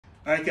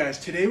All right, guys,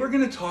 today we're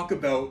going to talk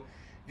about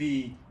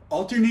the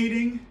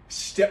alternating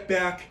step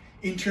back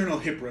internal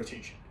hip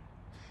rotation.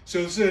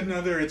 So this is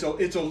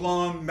it's a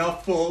long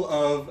mouthful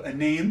of a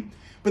name,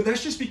 but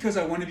that's just because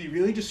I want to be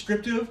really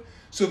descriptive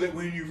so that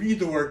when you read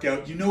the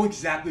workout, you know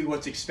exactly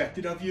what's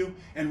expected of you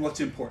and what's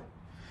important.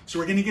 So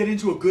we're going to get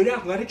into a good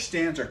athletic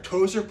stance. Our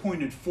toes are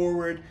pointed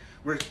forward.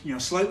 We're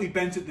slightly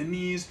bent at the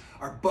knees.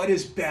 Our butt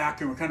is back,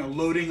 and we're kind of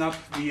loading up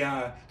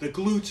the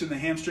glutes and the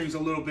hamstrings a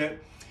little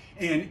bit.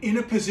 And in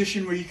a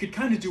position where you could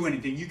kind of do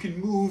anything. You can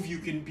move, you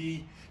can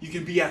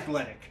be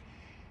athletic.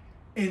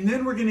 And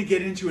then we're gonna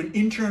get into an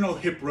internal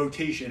hip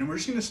rotation, and we're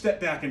just gonna step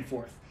back and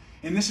forth.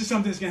 And this is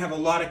something that's gonna have a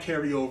lot of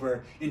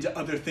carryover into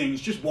other things,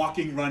 just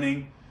walking,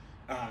 running,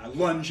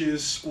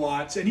 lunges,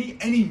 squats,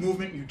 any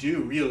movement you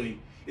do really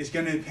is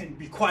gonna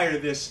require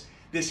this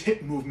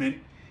hip movement,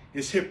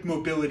 this hip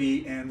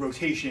mobility and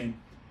rotation.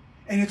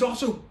 And it's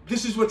also,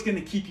 this is what's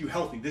gonna keep you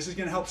healthy. This is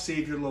gonna help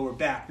save your lower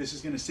back. This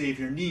is gonna save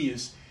your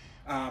knees.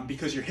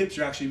 Because your hips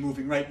are actually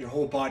moving right, your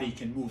whole body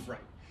can move right.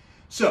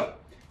 So,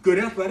 good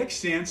athletic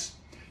stance.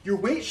 Your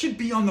weight should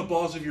be on the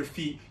balls of your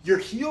feet. Your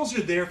heels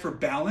are there for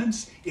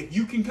balance. If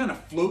you can kind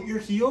of float your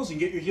heels and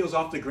get your heels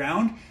off the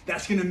ground,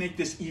 that's going to make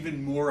this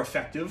even more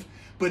effective.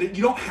 But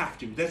you don't have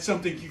to. That's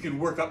something you can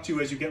work up to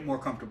as you get more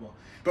comfortable.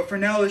 But for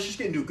now, let's just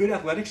get into a good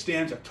athletic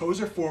stance. Our toes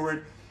are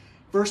forward.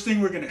 First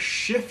thing, we're going to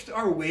shift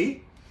our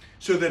weight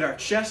so that our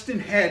chest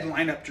and head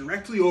line up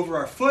directly over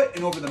our foot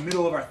and over the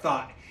middle of our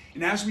thigh.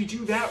 And as we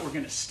do that, we're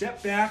going to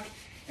step back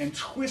and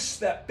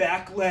twist that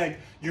back leg.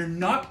 You're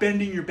not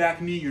bending your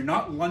back knee. You're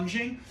not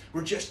lunging.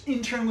 We're just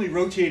internally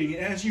rotating.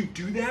 And as you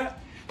do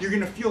that, you're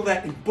going to feel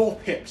that in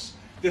both hips.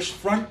 This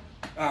front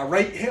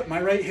right hip,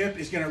 my right hip,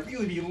 is going to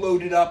really be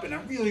loaded up, and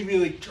I'm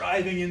really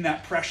driving in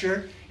that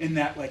pressure, in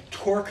that like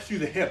torque through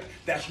the hip.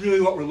 That's really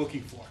what we're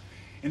looking for.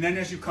 And then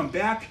as you come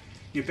back,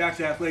 get back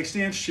to athletic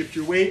stance, shift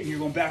your weight, and you're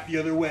going back the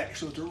other way.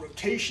 So it's a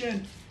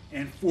rotation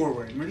and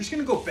forward. And we're just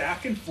going to go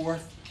back and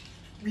forth,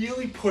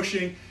 really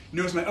pushing.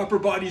 Notice my upper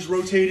body's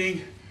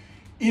rotating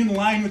in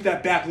line with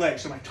that back leg.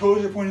 So my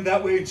toes are pointed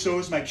that way, and so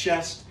is my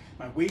chest.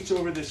 My weight's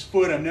over this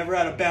foot. I'm never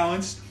out of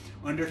balance,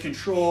 under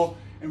control.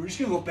 And we're just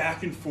gonna go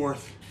back and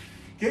forth.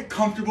 Get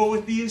comfortable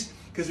with these,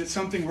 because it's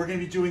something we're gonna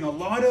be doing a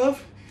lot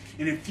of.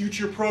 And in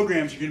future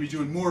programs, you're gonna be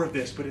doing more of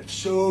this, but it's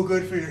so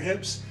good for your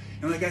hips.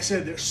 And like I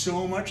said, there's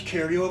so much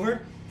carryover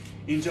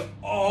into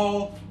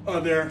all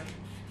other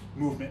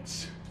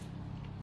movements.